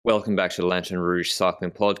Welcome back to the Lantern Rouge Cycling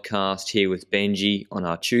Podcast, here with Benji on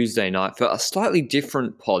our Tuesday night for a slightly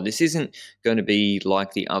different pod. This isn't going to be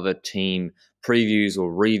like the other team previews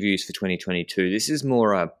or reviews for 2022. This is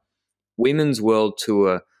more a Women's World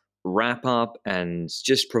Tour wrap up and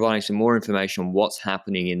just providing some more information on what's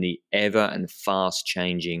happening in the ever and fast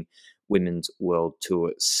changing Women's World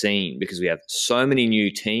Tour scene, because we have so many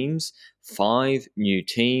new teams, 5 new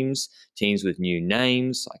teams with new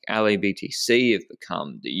names like LABTC have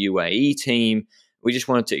become the UAE team. We just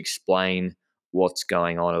wanted to explain what's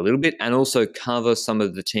going on a little bit and also cover some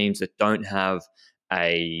of the teams that don't have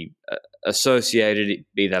a associated,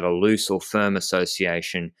 be that a loose or firm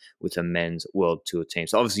association with a men's World Tour team.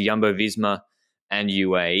 So obviously Jumbo-Visma and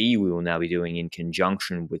UAE we will now be doing in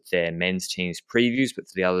conjunction with their men's teams previews, but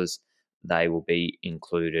for the others, they will be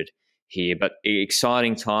included here. But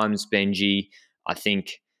exciting times, Benji. I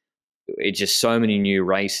think it's just so many new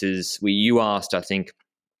races. You asked, I think,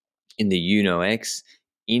 in the UnoX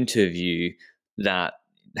interview that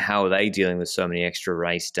how are they dealing with so many extra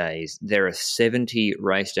race days? There are 70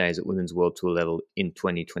 race days at Women's World Tour level in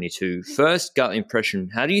 2022. First gut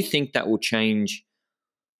impression, how do you think that will change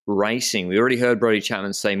racing? We already heard Brodie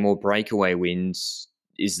Chapman say more breakaway wins.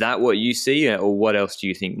 Is that what you see, or what else do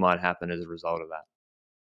you think might happen as a result of that?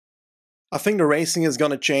 I think the racing is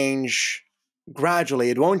going to change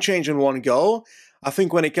gradually. It won't change in one go. I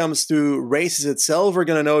think when it comes to races itself, we're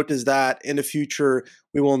going to notice that in the future,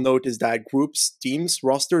 we will notice that groups, teams,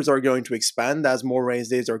 rosters are going to expand as more race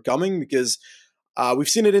days are coming, because we've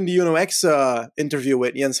seen it in the UnoX interview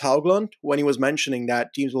with Jens Haugland when he was mentioning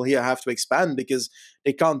that teams will here have to expand because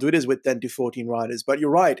they can't do this with 10 to 14 riders. But you're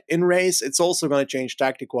right, in race, it's also going to change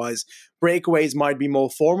tactic-wise. Breakaways might be more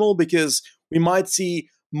formal because we might see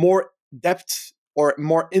more depth or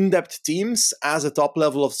more in-depth teams as the top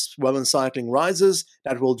level of women's cycling rises.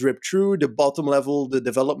 That will drip through. The bottom level, the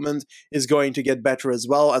development is going to get better as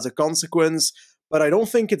well as a consequence. But I don't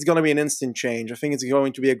think it's going to be an instant change. I think it's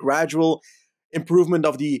going to be a gradual improvement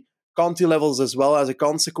of the Conti levels as well as a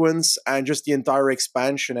consequence, and just the entire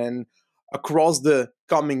expansion. And across the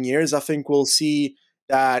coming years, I think we'll see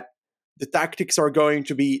that the tactics are going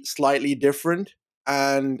to be slightly different.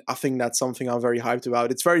 And I think that's something I'm very hyped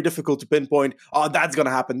about. It's very difficult to pinpoint, oh, that's going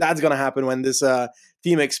to happen. That's going to happen when this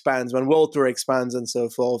team expands, when World Tour expands and so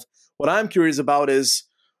forth. What I'm curious about is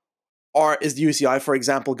the UCI, for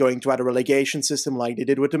example, going to add a relegation system like they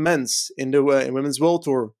did with the men's in the Women's World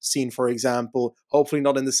Tour scene, for example? Hopefully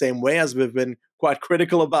not in the same way, as we've been quite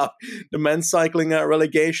critical about the men's cycling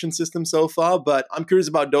relegation system so far. But I'm curious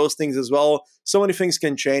about those things as well. So many things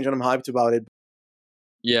can change, and I'm hyped about it.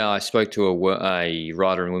 Yeah, I spoke to a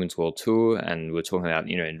rider in Women's World Tour, and we're talking about,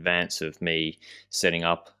 in advance of me setting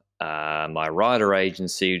up my rider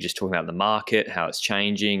agency, just talking about the market, how it's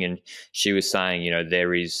changing, and she was saying,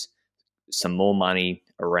 there is some more money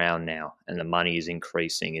around now, and the money is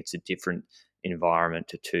increasing. It's a different environment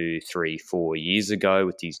to 2, 3, 4 years ago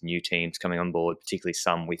with these new teams coming on board, particularly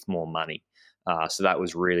some with more money. So that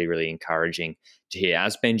was really, really encouraging to hear.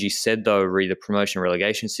 As Benji said, though, the promotion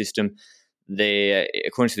relegation system, there,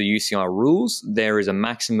 according to the UCI rules, there is a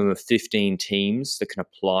maximum of 15 teams that can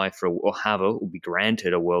apply for will be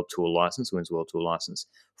granted a World Tour license, Women's World Tour license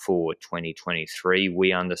for 2023.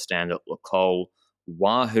 We understand that Le Col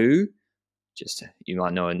Wahoo, you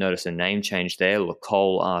might notice a name change there. Le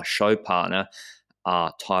Col, our show partner,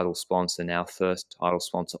 our title sponsor now, first title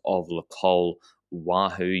sponsor of Le Col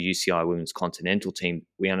Wahoo, UCI Women's Continental Team.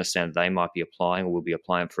 We understand they might be applying or will be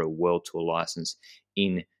applying for a World Tour license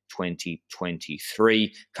in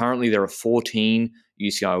 2023. Currently, there are 14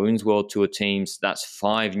 UCI Women's World Tour teams. That's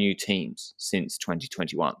 5 new teams since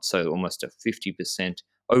 2021. So almost over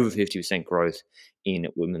 50% growth in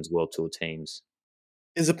Women's World Tour teams.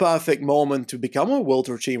 Is a perfect moment to become a World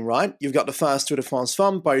Tour team, right? You've got the first Tour de France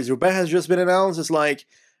Femme, Paris-Roubaix has just been announced. It's like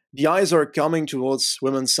the eyes are coming towards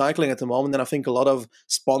women's cycling at the moment, and I think a lot of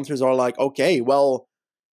sponsors are like, okay, well,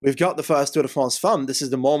 we've got the first Tour de France Femme. This is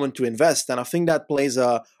the moment to invest, and I think that plays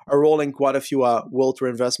a role in quite a few World Tour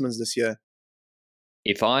investments this year.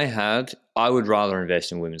 If I would rather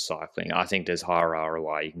invest in women's cycling. I think there's higher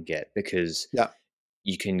ROI you can get because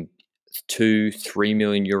you can 2-3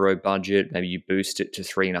 million euro budget, maybe you boost it to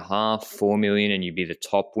 3.5, 4 million, and you'd be the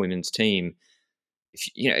top women's team.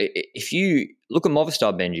 If you look at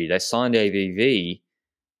Movistar, Benji, they signed AVV.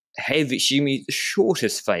 She'll be the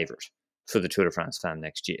shortest favourite for the Tour de France Femme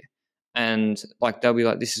next year, and they'll be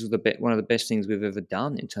like, this is one of the best things we've ever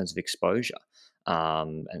done in terms of exposure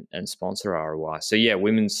and sponsor ROI. So yeah,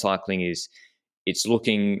 women's cycling it's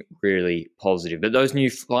looking really positive. But those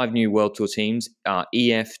 5 new World Tour teams are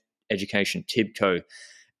EF Education, Tibco,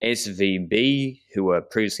 SVB, who were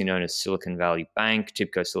previously known as Silicon Valley Bank,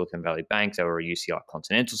 TIBCO Silicon Valley Bank. They were a UCI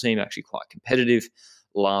Continental team, actually quite competitive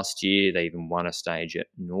last year. They even won a stage at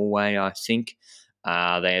Norway, I think.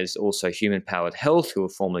 There's also Human Powered Health, who were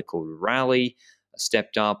formerly called Rally,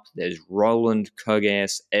 stepped up. There's Roland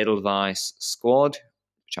Kogas Edelweiss Squad,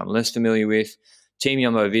 which I'm less familiar with. Team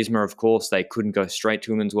Jumbo-Visma, of course, they couldn't go straight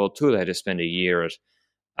to Women's World Tour. They had to spend a year at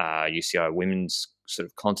UCI Women's sort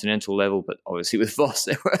of continental level, but obviously with Voss,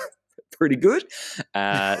 they were pretty good.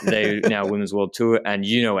 They're now Women's World Tour, and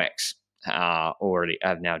UNOX already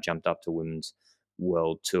have now jumped up to Women's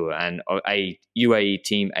World Tour. And a UAE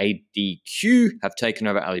team, ADQ, have taken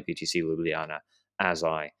over AliPTC Ljubljana, as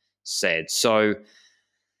I said. So,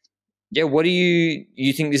 yeah, what do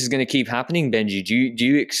you think this is going to keep happening, Benji? Do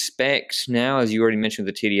you expect now, as you already mentioned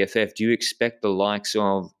with the TDFF, do you expect the likes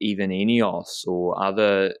of even Ineos or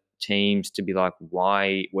other teams to be like,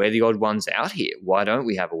 why we're the odd ones out here? Why don't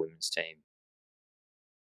we have a women's team?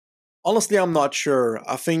 Honestly, I'm not sure.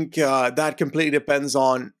 I think that completely depends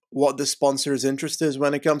on what the sponsor's interest is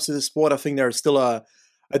when it comes to the sport. I think there's still a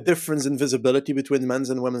difference in visibility between men's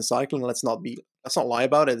and women's cycling. Let's not lie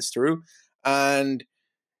about it. It's true. And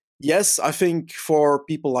yes, I think for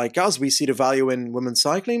people like us, we see the value in women's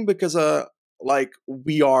cycling because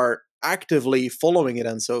we are actively following it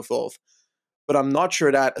and so forth. But I'm not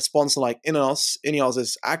sure that a sponsor like Ineos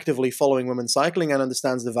is actively following women's cycling and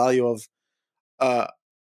understands the value of a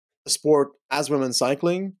sport as women's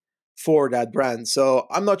cycling for that brand. So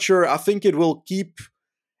I'm not sure. I think it will keep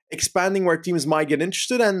expanding where teams might get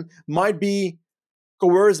interested and might be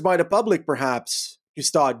coerced by the public perhaps to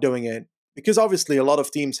start doing it. Because obviously a lot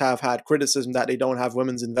of teams have had criticism that they don't have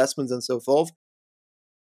women's investments and so forth.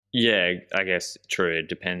 Yeah, I guess true. It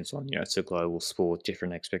depends on, it's a global sport,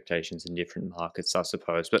 different expectations in different markets, I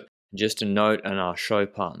suppose. But just a note on our show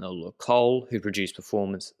partner, Le Col, who produce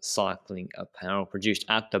performance cycling apparel produced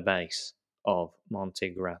at the base of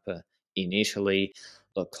Monte Grappa in Italy.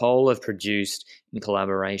 Le Col have produced, in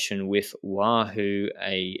collaboration with Wahoo,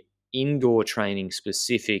 a indoor training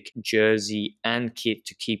specific jersey and kit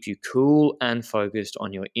to keep you cool and focused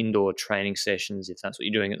on your indoor training sessions, if that's what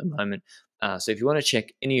you're doing at the moment. So if you want to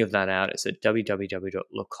check any of that out, it's at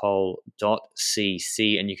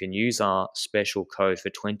www.lecol.cc, and you can use our special code for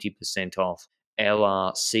 20% off,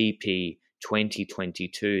 LRCP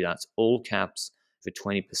 2022. That's all caps for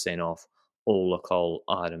 20% off all Lecol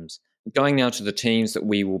items. Going now to the teams that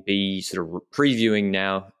we will be sort of previewing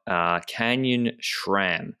now, Canyon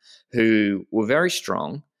SRAM, who were very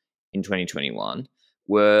strong in 2021,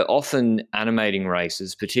 were often animating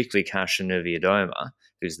races, particularly Kasia Niewiadoma,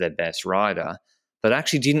 who's their best rider, but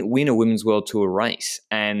actually didn't win a Women's World Tour race.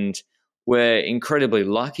 And we're incredibly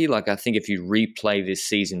lucky. Like, I think if you replay this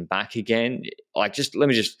season back again, let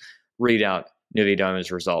me just read out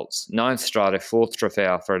Niewiadoma's results. 9th Strade, 4th Trofeo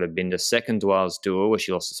Alfredo Binda, 2nd Dwars Duel, where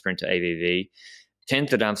she lost the sprint to AVV,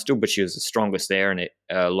 10th at Amstel, but she was the strongest there, and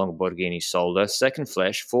Longoborghini sold her, 2nd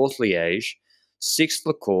Flèche, 4th Liège, 6th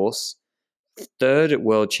La Course, 3rd at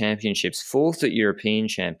World Championships, 4th at European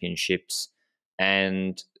Championships,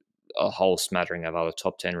 and a whole smattering of other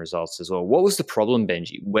top 10 results as well. What was the problem,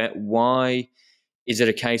 Benji? Why is it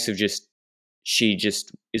a case of she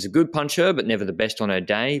just is a good puncher, but never the best on her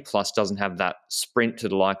day, plus doesn't have that sprint to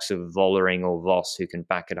the likes of Vollering or Voss who can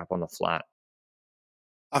back it up on the flat?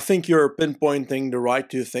 I think you're pinpointing the right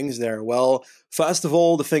two things there. Well, first of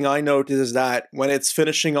all, the thing I noticed is that when it's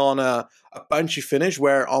finishing on a punchy finish,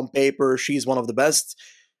 where on paper she's one of the best,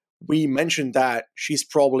 we mentioned that she's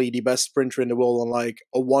probably the best sprinter in the world on like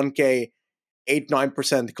a 1K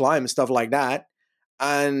 8-9% climb, stuff like that.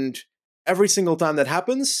 And every single time that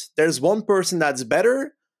happens, there's one person that's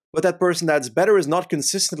better, but that person that's better is not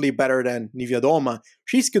consistently better than Niewiadoma.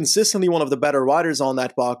 She's consistently one of the better riders on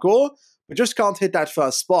that parcours, but just can't hit that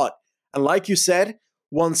first spot. And like you said,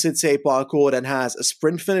 once it's a parcours that has a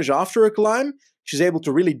sprint finish after a climb, she's able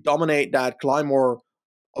to really dominate that climb or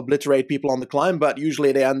obliterate people on the climb, but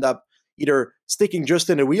usually they end up either sticking just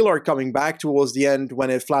in the wheel or coming back towards the end when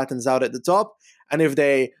it flattens out at the top. And if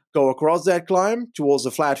they go across that climb towards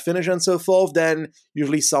a flat finish and so forth, then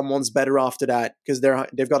usually someone's better after that because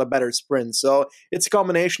they've got a better sprint. So it's a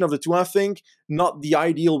combination of the two, I think. Not the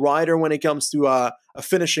ideal rider when it comes to a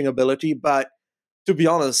finishing ability, but to be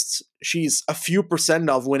honest, she's a few percent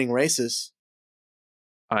of winning races.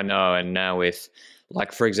 I know, and now with,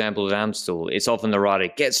 like, for example, at Amstel, it's often the rider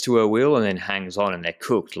gets to her wheel and then hangs on and they're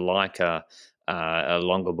cooked like a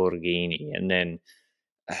Longoborghini. And then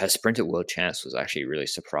her sprint at World Champs was actually really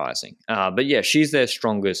surprising. But yeah, she's their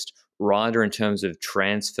strongest rider in terms of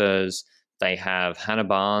transfers. They have Hannah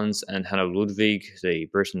Barnes and Hannah Ludwig, the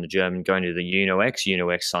Brit and the German, going to the Uno X. Uno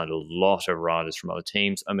X signed a lot of riders from other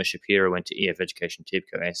teams. Oma Shapiro went to EF Education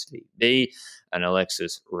Tibco SVB, and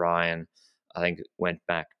Alexis Ryan, I think, went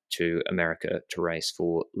back to America to race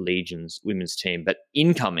for Legion's women's team. But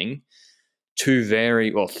incoming, three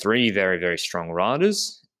very, very strong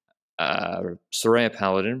riders. Soraya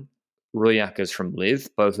Paladin, Ruyakas from Liv,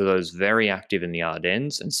 both of those very active in the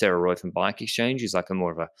Ardennes, and Sarah Roy from Bike Exchange is like a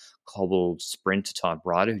more of a cobbled sprinter type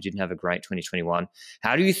rider who didn't have a great 2021.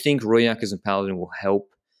 How do you think Ruyakas and Paladin will help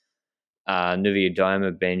Nuvia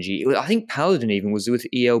Doma, Benji? I think Paladin even was with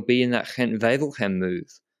ELB in that Gent-Wevelgem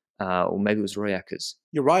move. Or maybe it was Ruyakas.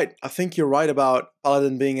 You're right. I think you're right about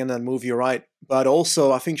Paladin being in that move. You're right. But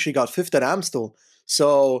also, I think she got fifth at Amstel.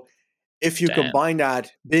 So if you combine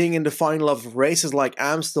that, being in the final of races like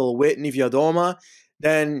Amstel with Nivea Doma,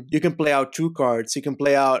 then you can play out two cards. You can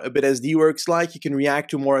play out a bit as D-Works like. You can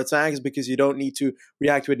react to more attacks because you don't need to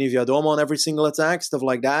react with Nivea Doma on every single attack, stuff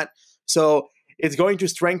like that. So it's going to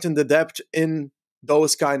strengthen the depth in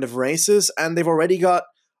those kind of races. And they've already got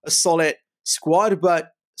a solid squad,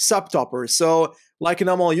 but sub-toppers. So like an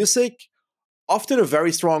Amal Yusik, often a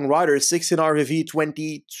very strong rider, 6 in RVV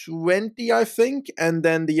 2020, I think. And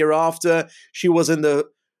then the year after, she was in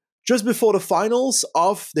just before the finals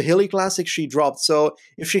of the Hilly Classic, she dropped. So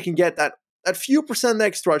if she can get that few percent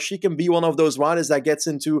extra, she can be one of those riders that gets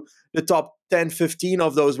into the top 10, 15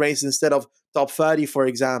 of those races instead of top 30, for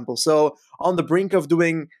example. So on the brink of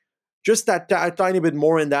doing just that tiny bit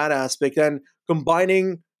more in that aspect, and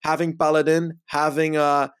combining having Paladin, having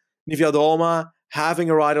Nivea Doma, having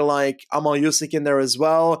a rider like Amal Yusik in there as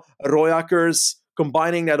well, Royakers,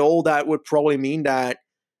 combining all that would probably mean that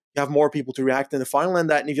you have more people to react in the final, and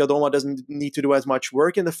that Nivea Doma doesn't need to do as much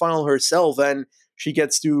work in the final herself, and she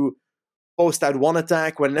gets to post that one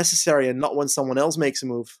attack when necessary and not when someone else makes a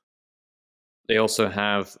move. They also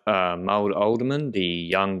have Maud Olderman, the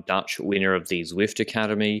young Dutch winner of the Zwift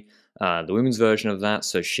Academy, the women's version of that.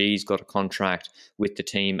 So she's got a contract with the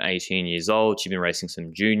team, 18 years old. She's been racing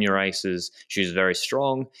some junior races. She's very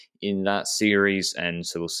strong in that series, and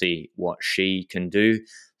so we'll see what she can do.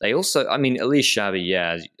 They also, Elise Shabby,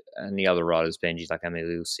 and the other riders, Benji, like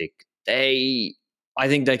Amelie Lusik, I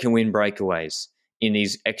think they can win breakaways in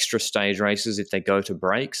these extra stage races if they go to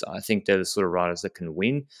breaks. I think they're the sort of riders that can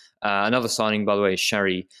win. Another signing, by the way, is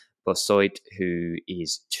Shari Bossoit, who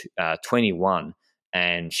is 21,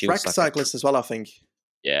 and she looks like cyclist as well, I think.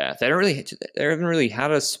 Yeah, they haven't really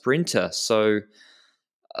had a sprinter, so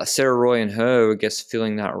Sarah Roy and her, I guess,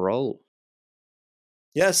 filling that role.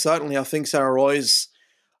 Yeah, certainly. I think Sarah Roy's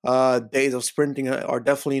days of sprinting are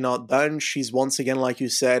definitely not done. She's once again, like you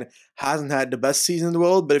said, hasn't had the best season in the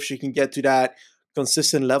world, but if she can get to that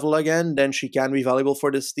consistent level again, then she can be valuable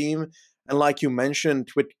for this team. And like you mentioned,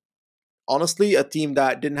 with honestly a team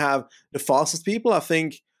that didn't have the fastest people, I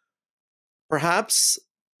think perhaps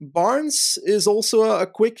Barnes is also a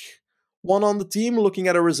quick one on the team. Looking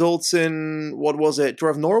at her results in, what was it, Tour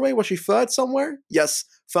of Norway? Was she third somewhere? Yes,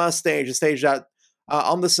 first stage, a stage that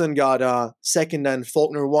Anderson got second and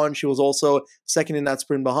Faulkner won. She was also second in that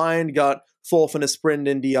sprint behind, got fourth in a sprint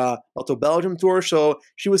in the Lotto Belgium Tour. So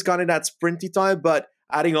she was kind of that sprinty type, but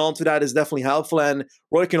adding on to that is definitely helpful. And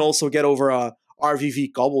Roy can also get over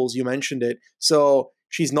RVV cobbles, you mentioned it. So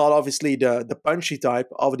she's not obviously the punchy type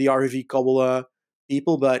of the RVV cobble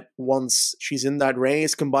people, but once she's in that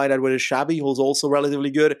race, combine that with a Shabby, who's also relatively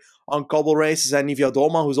good on cobble races, and Nivea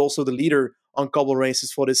Doma, who's also the leader on cobble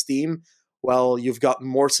races for this team, well, you've got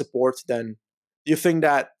more support then. Do you think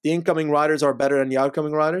that the incoming riders are better than the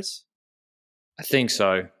outcoming riders? I think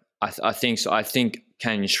so. I think so. I think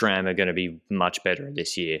Kane and Schramm are going to be much better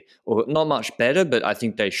this year. Or not much better, but I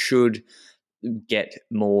think they should get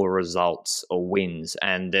more results or wins.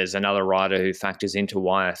 And there's another rider who factors into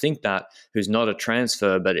why I think that, who's not a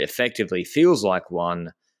transfer, but effectively feels like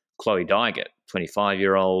one, Chloe Dygert,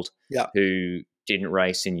 25-year-old, who didn't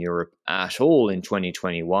race in Europe at all in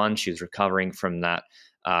 2021. She was recovering from that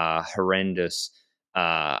horrendous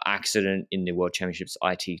accident in the World Championships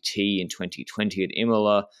ITT in 2020 at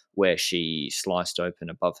Imola, where she sliced open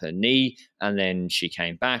above her knee, and then she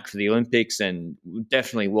came back for the Olympics and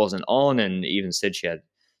definitely wasn't on, and even said she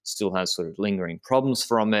still has sort of lingering problems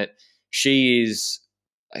from it. She is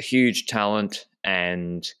a huge talent,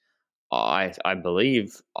 and I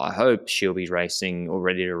hope she'll be racing or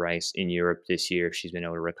ready to race in Europe this year if she's been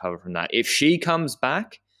able to recover from that. If she comes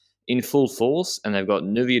back in full force, and they've got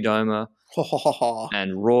Nuvia Doma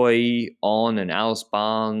and Roy on and Alice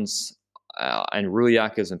Barnes and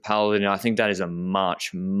Ruyakas and Paladin, I think that is a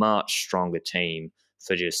much, much stronger team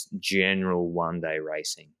for just general one-day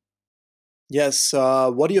racing. Yes,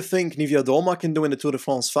 what do you think Nivea Doma can do in the Tour de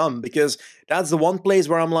France Femme? Because that's the one place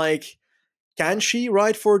where I'm like, can she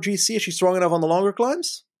ride for GC? Is she strong enough on the longer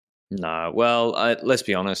climbs? No, well, let's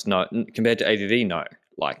be honest. No, compared to AVV, no.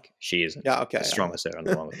 Like she isn't Yeah, okay. as strong as her on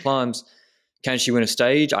the longer climbs. Can she win a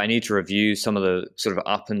stage? I need to review some of the sort of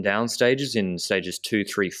up and down stages in stages 2,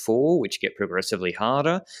 3, 4, which get progressively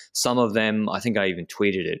harder. Some of them, I think I even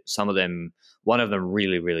tweeted it. Some of them, one of them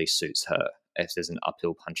really, really suits her if there's an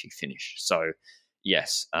uphill punchy finish. So,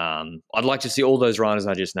 yes, I'd like to see all those riders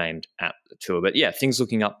I just named at the tour. But yeah, things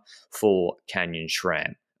looking up for Canyon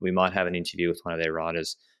SRAM. We might have an interview with one of their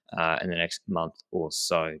riders in the next month or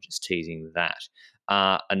so, just teasing that.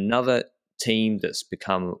 Another team that's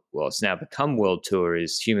it's now become World Tour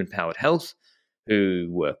is Human Powered Health, who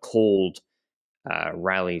were called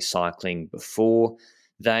Rally Cycling before.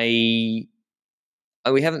 We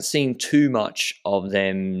haven't seen too much of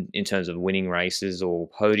them in terms of winning races or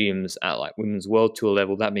podiums at like Women's World Tour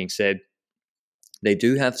level. That being said, they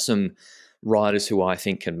do have some riders who I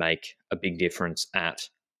think can make a big difference at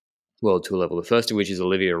World Tour level. The first of which is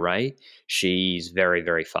Olivia Ray. She's very,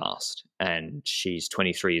 very fast, and she's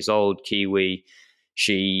 23 years old, Kiwi.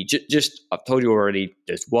 She just, I've told you already,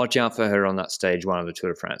 just watch out for her on that stage one of the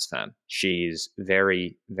Tour de France Femme. She's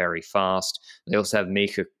very, very fast. They also have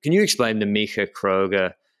Mika. Can you explain the Mika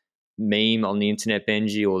Kroger meme on the internet,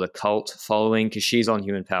 Benji, or the cult following? Because she's on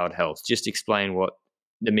Human Powered Health. Just explain what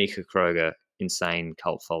the Mika Kroger insane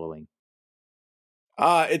cult following.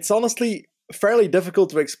 It's honestly fairly difficult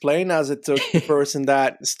to explain, as it took the person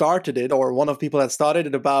that started it, or one of people that started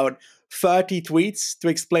it, about 30 tweets to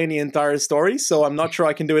explain the entire story. So I'm not sure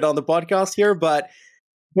I can do it on the podcast here, but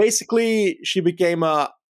basically she became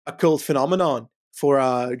a cult phenomenon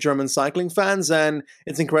for German cycling fans, and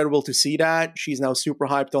it's incredible to see that. She's now super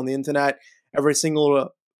hyped on the internet. Every single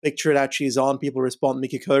picture that she's on, people respond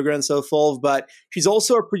Mika Koger and so forth, but she's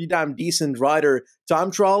also a pretty damn decent rider. Time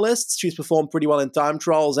trialists, she's performed pretty well in time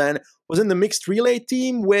trials and was in the mixed relay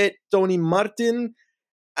team with Tony Martin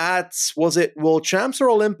at, was it World Champs or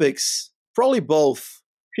Olympics? Probably both.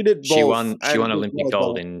 She did both. She won Olympic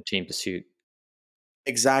gold in team pursuit.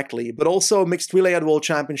 Exactly. But also mixed relay at World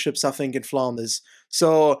Championships, I think, in Flanders.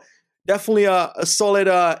 So definitely a solid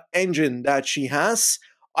engine that she has.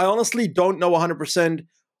 I honestly don't know 100%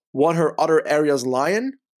 what her other areas lie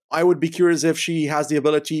in. I would be curious if she has the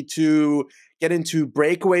ability to get into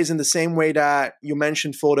breakaways in the same way that you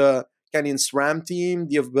mentioned for the Canyon SRAM team,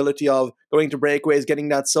 the ability of going to breakaways, getting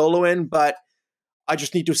that solo in. But I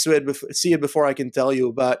just need to see it before I can tell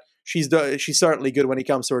you. But she's certainly good when it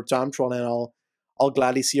comes to her time trial, and I'll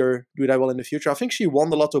gladly see her do that well in the future. I think she won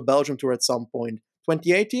the Lotto Belgium Tour at some point.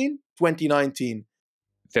 2018? 2019.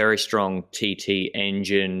 Very strong TT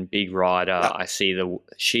engine, big rider. Yeah. I see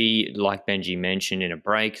she, like Benji mentioned in a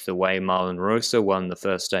break, the way Marlon Rosa won the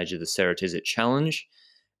first stage of the Ceratizit Challenge,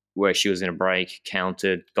 where she was in a break,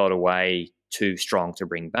 countered, got away, too strong to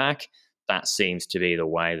bring back. That seems to be the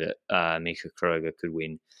way that Mika Kroger could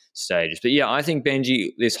win stages. But yeah, I think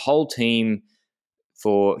Benji, this whole team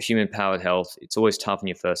for Human Powered Health, it's always tough in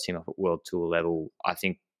your first team up at World Tour level. I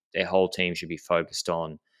think their whole team should be focused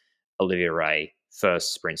on Olivia Ray,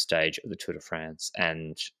 first sprint stage of the Tour de France,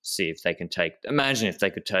 and see if they can imagine if they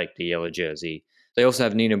could take the yellow jersey. They also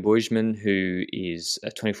have Nina Buijman, who is a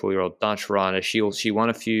 24-year-old Dutch rider. She won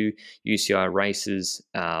a few UCI races,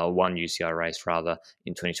 one UCI race rather,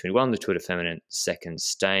 in 2021, the Tour de Feminine second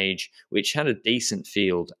stage, which had a decent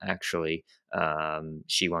field, actually.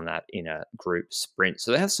 She won that in a group sprint.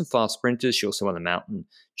 So they have some fast sprinters. She also won the mountain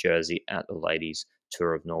jersey at the ladies'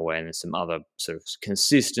 Tour of Norway, and there's some other sort of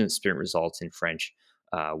consistent sprint results in French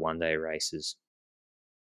one-day races.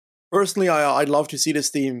 Personally, I'd love to see this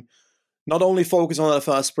team not only focus on the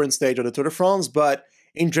first sprint stage of the Tour de France, but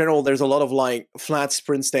in general, there's a lot of like flat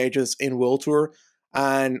sprint stages in World Tour,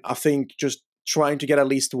 and I think just trying to get at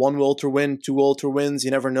least one World Tour win, two World Tour wins,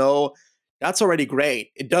 you never know. That's already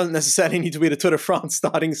great. It doesn't necessarily need to be the Tour de France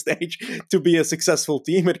starting stage to be a successful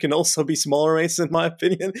team. It can also be smaller races, in my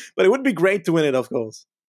opinion, but it would be great to win it, of course.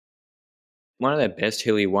 One of their best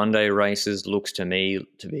hilly one-day races looks to me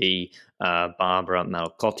to be Barbara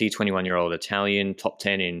Malcotti, 21-year-old Italian, top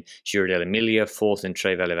 10 in Giro dell'Emilia, fourth in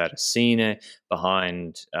Trevelle Veracine,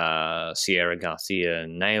 behind Sierra Garcia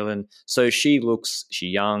and Neyland. So she's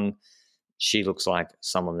young. She looks like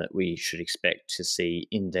someone that we should expect to see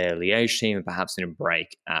in their Liège team and perhaps in a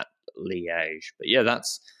break at Liège. But yeah,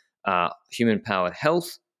 that's Human Powered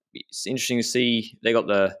Health. It's interesting to see they got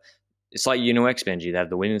it's like UNOX, Benji. They have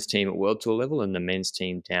the women's team at World Tour level and the men's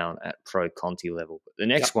team down at Pro Conti level. But the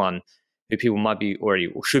next one, who people might be already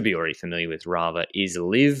or should be already familiar with rather, is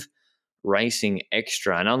Liv. Racing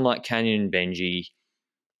Extra. And unlike Canyon and Benji,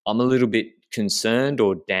 I'm a little bit concerned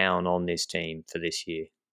or down on this team for this year.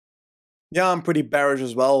 Yeah, I'm pretty bearish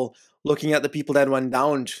as well. Looking at the people that went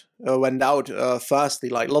out. Firstly,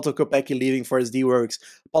 like Lotto Kopecky leaving for SD Works,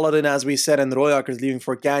 Paladin, as we said, and Royakkers leaving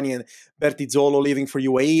for Canyon, Bertizzolo leaving for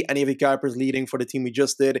UAE, and Evie Kuipers leading for the team we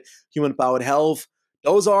just did, Human Powered Health.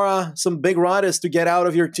 Those are some big riders to get out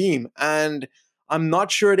of your team, and I'm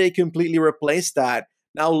not sure they completely replaced that.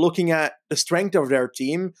 Now, looking at the strength of their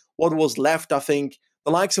team, what was left, I think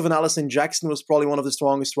the likes of an Alison Jackson was probably one of the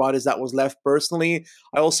strongest riders that was left personally.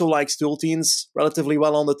 I also like Stultins relatively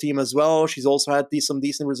well on the team as well. She's also had some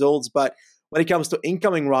decent results. But when it comes to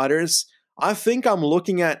incoming riders, I think I'm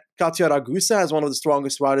looking at Katia Ragusa as one of the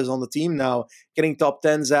strongest riders on the team now, getting top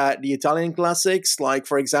 10s at the Italian classics, like,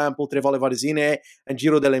 for example, Trevale Varesine and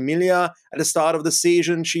Giro dell'Emilia. At the start of the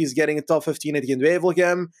season, she's getting a top 15 at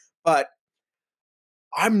Gent-Wevelgem. But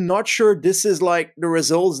I'm not sure this is like the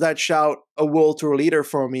results that shout a World Tour leader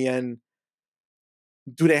for me. And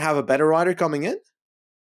do they have a better rider coming in?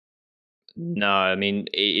 No, I mean,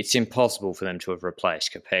 it's impossible for them to have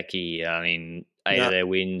replaced Kopecky. I mean, 8 of their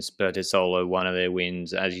wins, Bertizzolo, 1 of their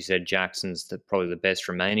wins. As you said, Jackson's probably the best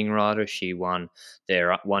remaining rider. She won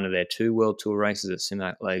one of their 2 World Tour races at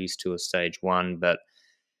Simac Ladies Tour Stage 1. But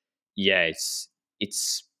yeah, it's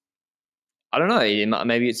I don't know.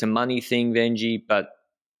 Maybe it's a money thing, Benji, but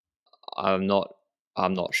I'm not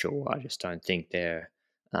sure. I just don't think they're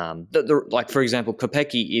like, for example,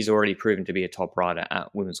 Kopecky is already proven to be a top rider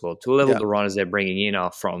at Women's World Tour level. Yeah. The riders they're bringing in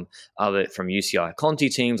are from UCI Conti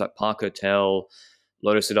teams like Park Hotel,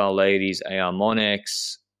 Lotto Soudal Ladies, AR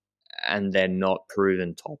Monex, and they're not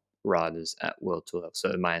proven top riders at World Tour level.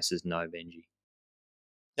 So my answer is no, Benji.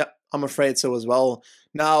 Yeah, I'm afraid so as well.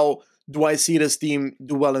 Now, do I see this team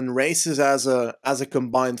do well in races as a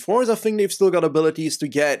combined force? I think they've still got abilities to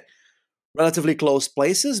get relatively close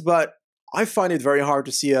places, but I find it very hard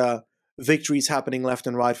to see victories happening left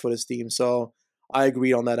and right for this team. So I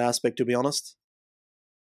agree on that aspect, to be honest.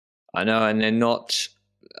 I know, and they're not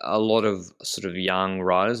a lot of sort of young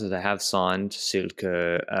riders. They have signed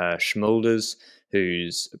Silke Schmulders,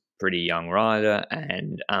 who's a pretty young rider,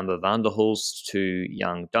 and Amber van der Hulst, 2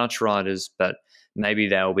 young Dutch riders, but maybe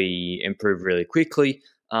they'll be improved really quickly.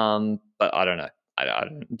 But I don't know. I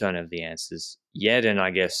don't have the answers yet, and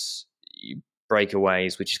I guess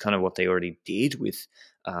breakaways, which is kind of what they already did with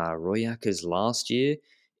Royakkers last year,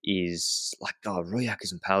 is like,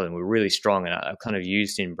 Royakkers and Paladin were really strong and are kind of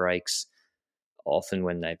used in breaks often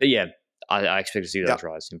when they... But yeah, I expect to see those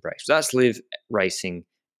riders in breaks. So that's Liv Racing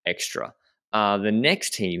Extra. The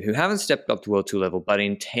next team, who haven't stepped up to World Tour level but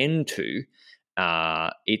intend to,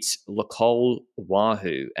 it's L'Ecole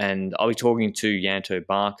Wahoo. And I'll be talking to Yanto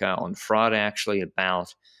Barker on Friday, actually,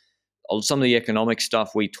 about some of the economic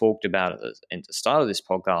stuff we talked about at the start of this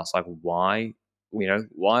podcast, like why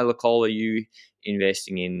L'Ecole are you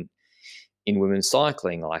investing in women's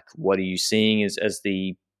cycling? Like, what are you seeing as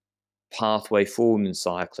the pathway for women's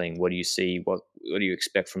cycling? What do you see? What do you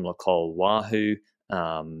expect from L'Ecole Wahoo?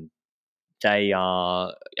 They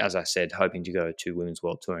are, as I said, hoping to go to Women's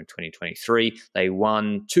World Tour in 2023. They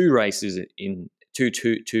won 2 races in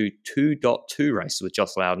 2.2 races with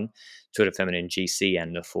Joss Loudon, Tour de Feminine GC,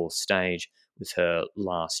 and the 4th stage with her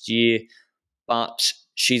last year. But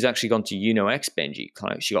she's actually gone to UnoX, Benji.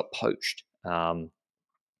 She got poached. And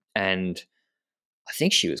I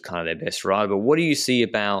think she was kind of their best rider. But what do you see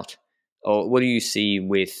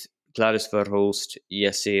with Gladys Verhulst,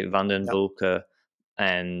 Jesse van den Bulke,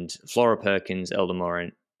 and Flora Perkins, Elder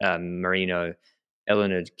Marino,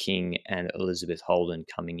 Eleanor King, and Elizabeth Holden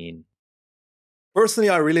coming in? Personally,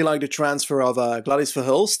 I really like the transfer of Gladys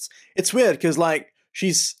Verhulst. It's weird because, like,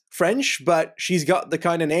 she's French, but she's got the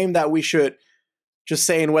kind of name that we should just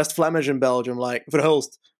say in West Flemish in Belgium, like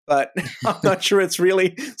Verhulst. But I'm not sure it's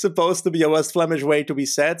really supposed to be a West Flemish way to be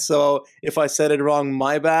said. So if I said it wrong,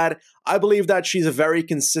 my bad. I believe that she's a very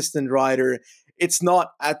consistent rider. It's not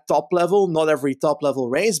at top level, not every top level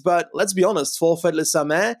race, but let's be honest, Forfait Le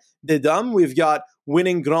Samet, des Dames, we've got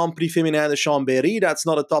winning Grand Prix Féminin de Chambéry. That's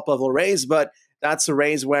not a top level race, but that's a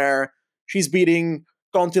race where she's beating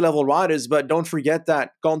Conti level riders. But don't forget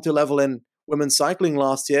that Conti level in women's cycling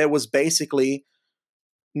last year was basically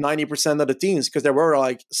 90% of the teams, because there were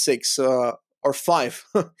like 6 or 5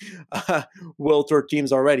 World Tour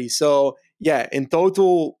teams already. So yeah, in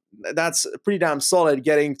total, that's pretty damn solid,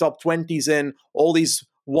 getting top 20s in all these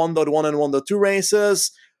 1.1 and 1.2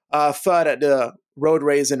 races, 3rd at the road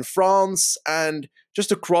race in France, and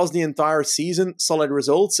just across the entire season, solid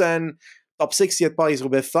results. And top 60 at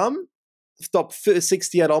Paris-Roubaix Femmes, top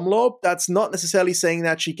 60 at Omloop. That's not necessarily saying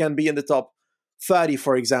that she can be in the top 30,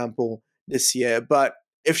 for example. this year. But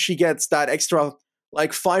if she gets that extra,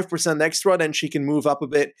 like 5% extra, then she can move up a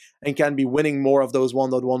bit and can be winning more of those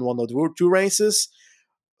 1.1, 1.2 races.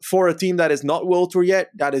 For a team that is not World Tour yet,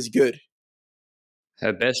 that is good.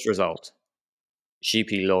 Her best result,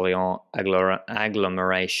 GP Lorient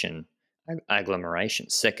agglomeration.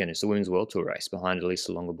 Second is the Women's World Tour race behind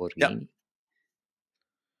Elisa Longo Borghini. Yep.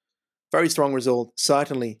 Very strong result,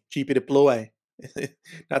 certainly. GP de Ploe.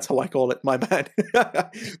 That's how I call it. My bad.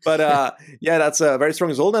 But yeah, that's a very strong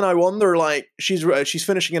result. And I wonder, like, she's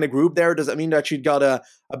finishing in a group there. Does that mean that she got a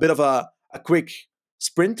bit of a quick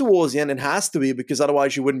sprint towards the end? It has to be, because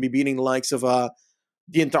otherwise you wouldn't be beating the likes of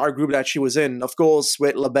the entire group that she was in. Of course,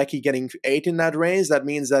 with Lebecki getting 8 in that race, that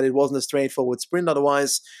means that it wasn't a straightforward sprint.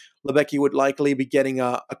 Otherwise, Lebecki would likely be getting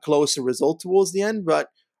a closer result towards the end, but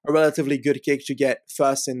a relatively good kick to get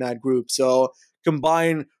first in that group. So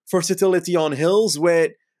combine versatility on hills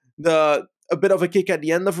with a bit of a kick at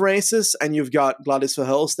the end of races, and you've got Gladys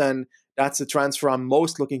Verhulst, and that's a transfer I'm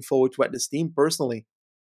most looking forward to at this team personally.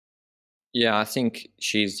 Yeah, I think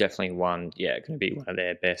she's definitely going to be one of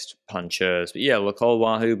their best punchers. But yeah, look,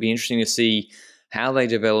 Wahoo, it'll be interesting to see how they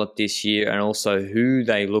develop this year, and also who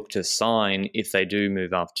they look to sign if they do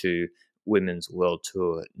move up to Women's World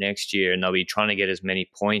Tour next year. And they'll be trying to get as many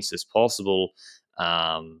points as possible.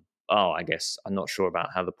 I guess I'm not sure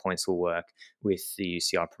about how the points will work with the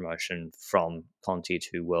UCI promotion from Conti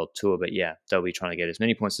to World Tour. But yeah, they'll be trying to get as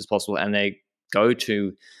many points as possible. And they go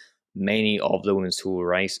to many of the Women's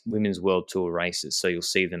World Tour races. So you'll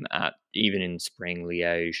see them even in spring,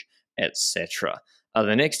 Liège, etc.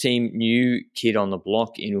 The next team, new kid on the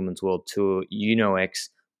block in Women's World Tour, Uno-X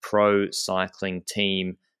Pro Cycling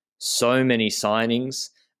Team. So many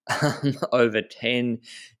signings, over 10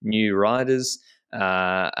 new riders.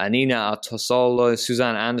 Anina Artosolo,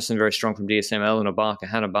 Suzanne Anderson, very strong from DSM, Eleanor Barker,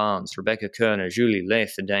 Hannah Barnes, Rebecca Kerner, Julie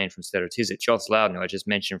Leth, the Dane from Stedter Tizzit, Joss Loudon, who I just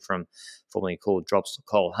mentioned from formerly called Drops to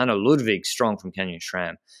Coal, Hannah Ludwig, strong from Canyon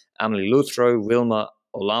SRAM, Amelie Luthro, Wilma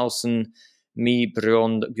Olausen, Mi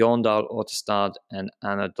Bjorndal Ortestad, and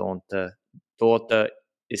Anna Dorte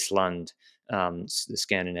Island. The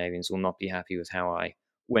Scandinavians will not be happy with how I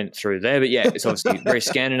went through there. But yeah, it's obviously very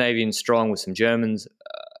Scandinavian strong with some Germans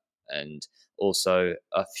and also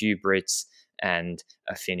a few Brits and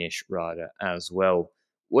a Finnish rider as well.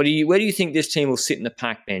 Where do you think this team will sit in the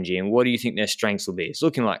pack, Benji, and what do you think their strengths will be? It's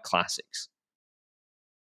looking like classics.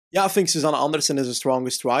 Yeah, I think Susanne Anderson is the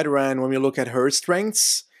strongest rider, and when we look at her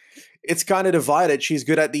strengths, it's kind of divided. She's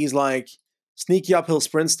good at these like sneaky uphill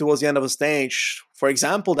sprints towards the end of a stage. For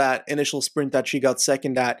example, that initial sprint that she got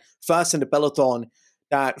second at, first in the peloton,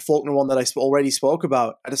 that Faulkner one that I already spoke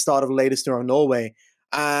about at the start of the latest Tour of Norway.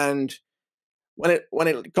 And when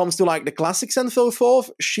it comes to like the classics and so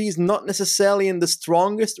forth, she's not necessarily in the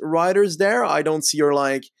strongest riders there. I don't see her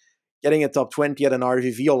like getting a top 20 at an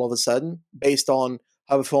RVV all of a sudden based on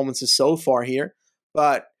her performances so far here.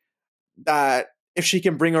 But that if she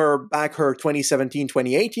can bring her back her 2017,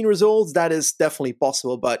 2018 results, that is definitely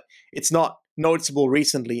possible, but it's not noticeable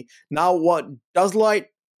recently. Now, what does light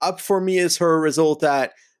up for me is her result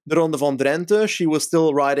at the Ronde van Drenthe. She was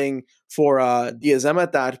still riding for DSM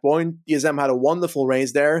at that point. DSM had a wonderful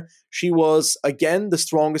race there. She was, again, the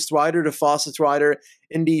strongest rider, the fastest rider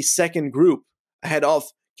in the second group, ahead of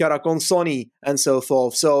Chiara Consoni and so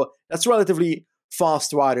forth. So that's relatively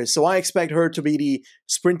fast rider. So I expect her to be the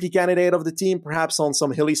sprinty candidate of the team, perhaps on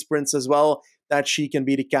some hilly sprints as well, that she can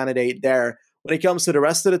be the candidate there. When it comes to the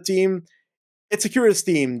rest of the team, it's a curious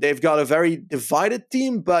team. They've got a very divided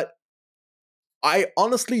team, but I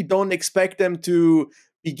honestly don't expect them to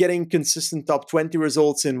be getting consistent top 20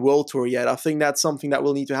 results in World Tour yet. I think that's something that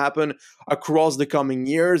will need to happen across the coming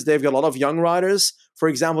years. They've got a lot of young riders. For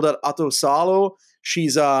example, that Atto Salo,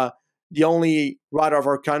 she's the only rider of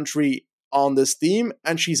our country on this team,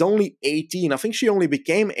 and she's only 18. I think she only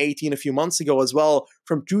became 18 a few months ago as well,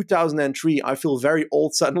 from 2003. I feel very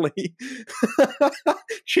old suddenly.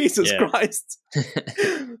 Jesus Christ.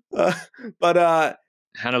 But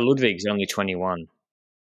Hannah Ludwig's only 21.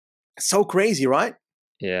 So crazy, right?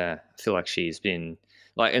 Yeah, I feel like she's been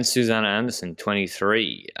like, and Susanna Anderson,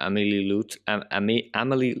 23, Amelie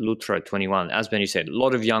Lutro, 21. As Benny said, a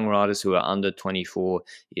lot of young riders who are under 24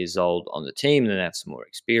 years old on the team. And then they have some more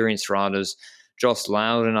experienced riders. Joss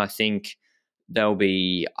Loudon, I think they'll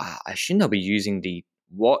be using the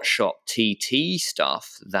Wattshop TT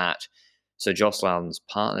stuff so Joss Loudon's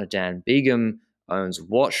partner, Dan Bigham, owns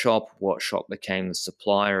Wattshop. Wattshop became the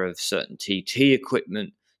supplier of certain TT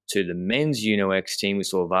equipment to the men's Uno-X team. We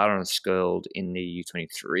saw Varenskjold in the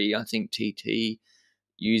U23, I think, TT,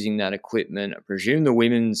 using that equipment. I presume the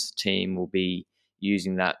women's team will be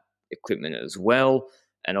using that equipment as well.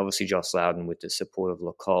 And obviously Joss Loudon, with the support of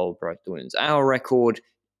Lacole, broke the women's hour record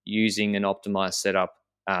using an optimized setup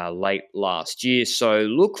late last year. So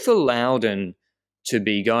look for Loudon to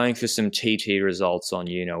be going for some TT results on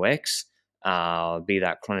UnoX, be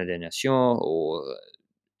that Chrono des Nations or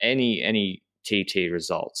any TT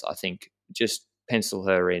results. I think just pencil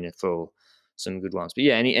her in for some good ones. But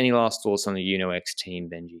yeah, any last thoughts on the UnoX team,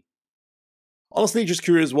 Benji? Honestly, just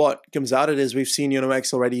curious what comes out of this. We've seen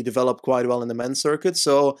UnoX already develop quite well in the men's circuit,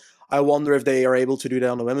 so I wonder if they are able to do that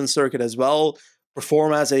on the women's circuit as well,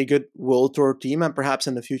 perform as a good World Tour team, and perhaps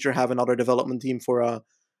in the future have another development team for a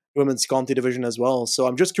women's Conti division as well. So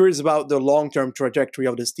I'm just curious about the long-term trajectory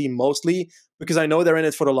of this team mostly, because I know they're in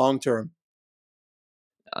it for the long term.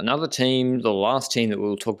 Another team, the last team that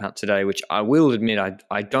we'll talk about today, which I will admit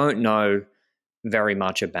I don't know very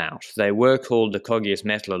much about. They were called the Kogias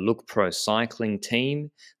Mettler Look Pro Cycling Team.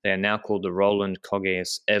 They are now called the Roland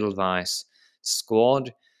Kogias Edelweiss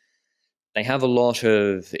Squad. They have a lot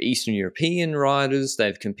of Eastern European riders.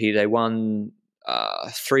 They've competed. They won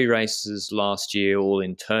 3 races last year, all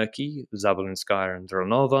in Turkey, Zabelinskaya and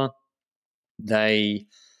Dronova.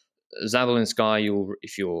 Zabelinskaya,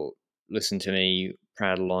 if you'll listen to me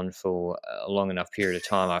prattle on for a long enough period of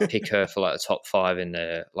time, I pick her for like the top 5 in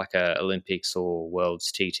the Olympics or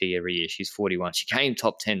Worlds TT every year. She's 41. She came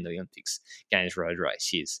top 10 in the Olympics Games road race.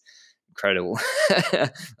 She's incredible.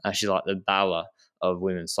 She's like the Bala of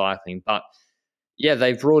women's cycling. But yeah,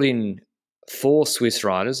 they've brought in 4 Swiss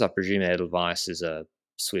riders. I presume Edelweiss is a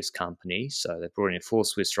Swiss company, so they brought in 4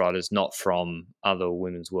 Swiss riders, not from other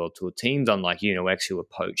women's world tour teams, unlike UnoX, who are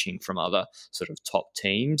poaching from other sort of top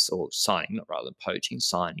teams, or signing, not rather poaching,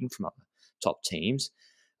 signing from other top teams.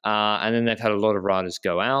 And then they've had a lot of riders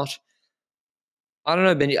go out. I don't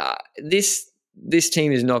know, Benny. This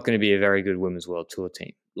team is not going to be a very good women's world tour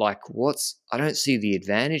team. Like, I don't see the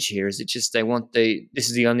advantage here. Is it just this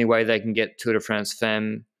is the only way they can get Tour de France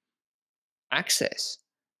Femme access?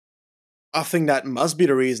 I think that must be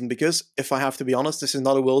the reason, because if I have to be honest, this is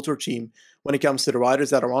not a World Tour team when it comes to the riders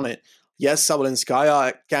that are on it. Yes,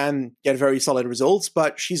 Zabelinskaya can get very solid results,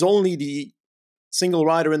 but she's only the single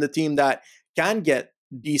rider in the team that can get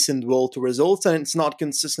decent World Tour results, and it's not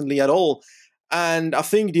consistently at all. And I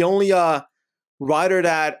think the only rider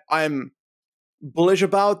that I'm bullish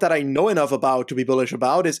about, that I know enough about to be bullish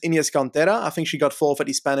about, is Ines Cantera. I think she got 4th at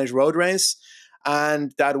the Spanish road race,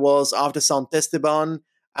 and that was after Sant Esteban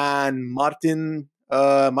and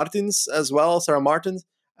Martins as well, Sarah Martins,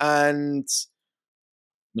 and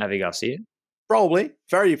Navi Garcia. Probably,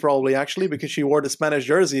 very probably actually, because she wore the Spanish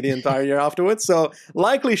jersey the entire year afterwards. So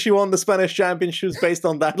likely she won the Spanish championships based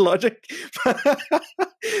on that logic.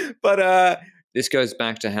 But this goes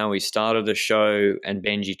back to how we started the show, and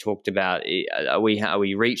Benji talked about: are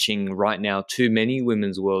we reaching right now too many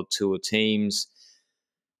women's world tour teams?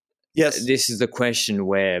 Yes. This is the question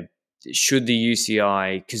where should the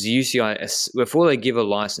UCI, because the UCI, before they give a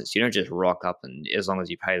license, you don't just rock up and as long as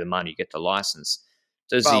you pay the money, you get the license.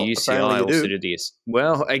 Does the UCI also do this?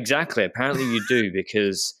 Well, exactly. Apparently you do,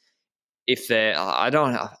 because if they're, I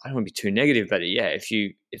don't want to be too negative, but yeah,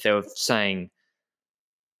 if they were saying,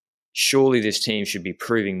 surely this team should be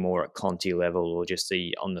proving more at Conti level or just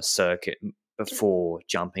on the circuit before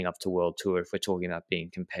jumping up to World Tour, if we're talking about being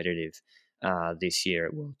competitive this year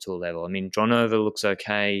at World Tour level. I mean, Dronova looks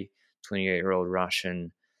okay, 28-year-old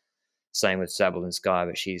Russian. Same with Zabelinskaya,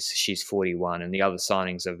 but she's 41, and the other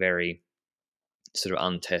signings are very sort of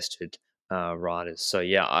untested riders. So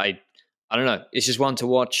yeah, I don't know. It's just one to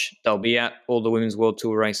watch. They'll be at all the Women's World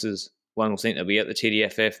Tour races. One will think they'll be at the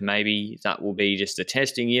TDFF. Maybe that will be just a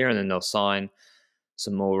testing year, and then they'll sign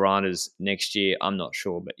some more riders next year. I'm not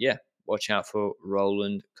sure, but yeah, watch out for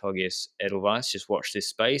Roland Kogias Edelweiss. Just watch this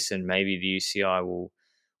space, and maybe the UCI will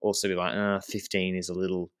also be like, 15 is a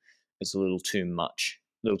little too much,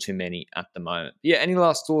 a little too many at the moment. Yeah, any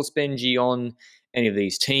last thoughts, Benji, on any of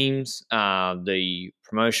these teams, the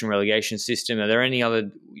promotion relegation system? Are there any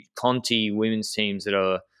other Conti women's teams that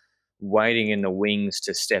are waiting in the wings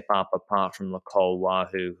to step up apart from Lacole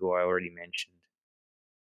Wahoo, who I already mentioned?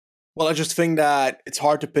 Well, I just think that it's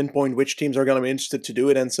hard to pinpoint which teams are going to be interested to do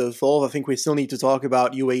it and so forth. I think we still need to talk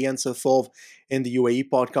about UAE and so forth in the UAE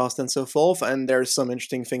podcast and so forth. And there's some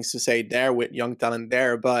interesting things to say there with young talent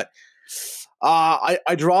there. But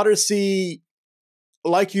I'd rather see,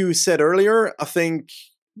 like you said earlier, I think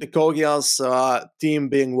the Kogias team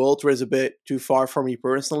being World Tour is a bit too far for me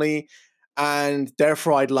personally. And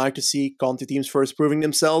therefore, I'd like to see Conti teams first proving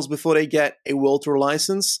themselves before they get a World Tour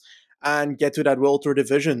license and get to that World Tour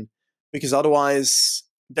division. Because otherwise,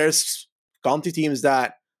 there's Conti teams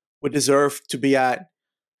that would deserve to be at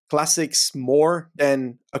classics more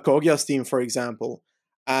than a Kogias team, for example.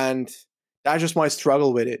 and that's just my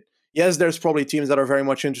struggle with it. Yes, there's probably teams that are very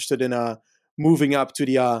much interested in moving up to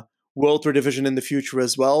the World Tour division in the future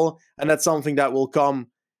as well, and that's something that will come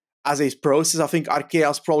as a process. I think Arkea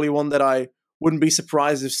is probably one that I wouldn't be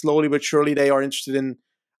surprised if slowly but surely they are interested in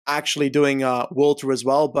actually doing World Tour as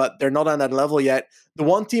well, but they're not on that level yet. The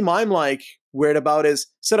one team I'm like weird about is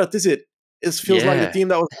Seratisit. It feels like the Yeah. team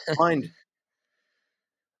that was behind.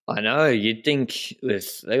 I know. You'd think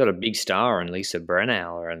with they got a big star in Lisa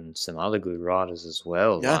Brennauer and some other good riders as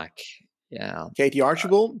well. Yeah, Like, yeah, Katie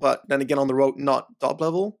Archibald, but then again on the road, not top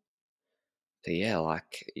level. but yeah,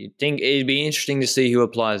 like you'd think it'd be interesting to see who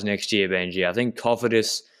applies next year, Benji. I think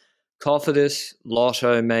Cofidis,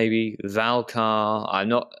 Lotto, maybe Valcar. I'm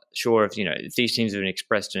not sure if these teams have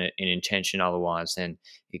expressed an intention otherwise, then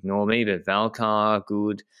ignore me. But Valcar,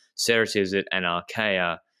 good, Ceratizit, and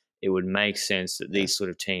Arkea, it would make sense that Yeah. these sort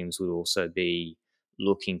of teams would also be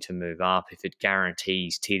looking to move up if it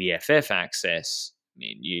guarantees TDFF access. I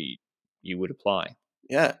mean, you would apply.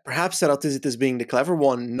 Yeah, perhaps Seratisit is being the clever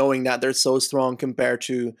one, knowing that they're so strong compared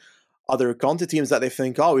to other Conti teams that they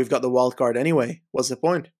think, oh, we've got the wild card anyway. What's the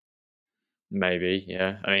point? Maybe,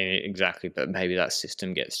 yeah. I mean, exactly, but maybe that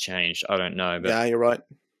system gets changed. I don't know, but Yeah, you're right.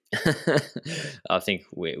 I think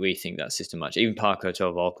we think that system much. Even Park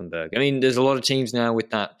Hotel Valkenburg. I mean, there's a lot of teams now with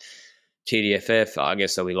that TDFF. I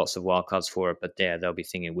guess there'll be lots of wildcards for it, but they'll be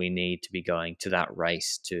thinking we need to be going to that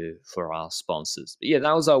race for our sponsors. But yeah,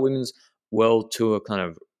 that was our Women's World Tour kind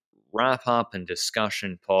of wrap up and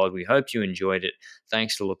discussion pod. We hope you enjoyed it.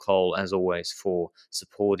 Thanks to Lacole, as always, for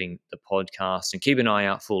supporting the podcast. And keep an eye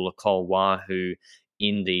out for Lacole Wahoo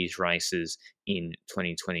in these races in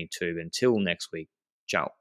 2022. Until next week, ciao.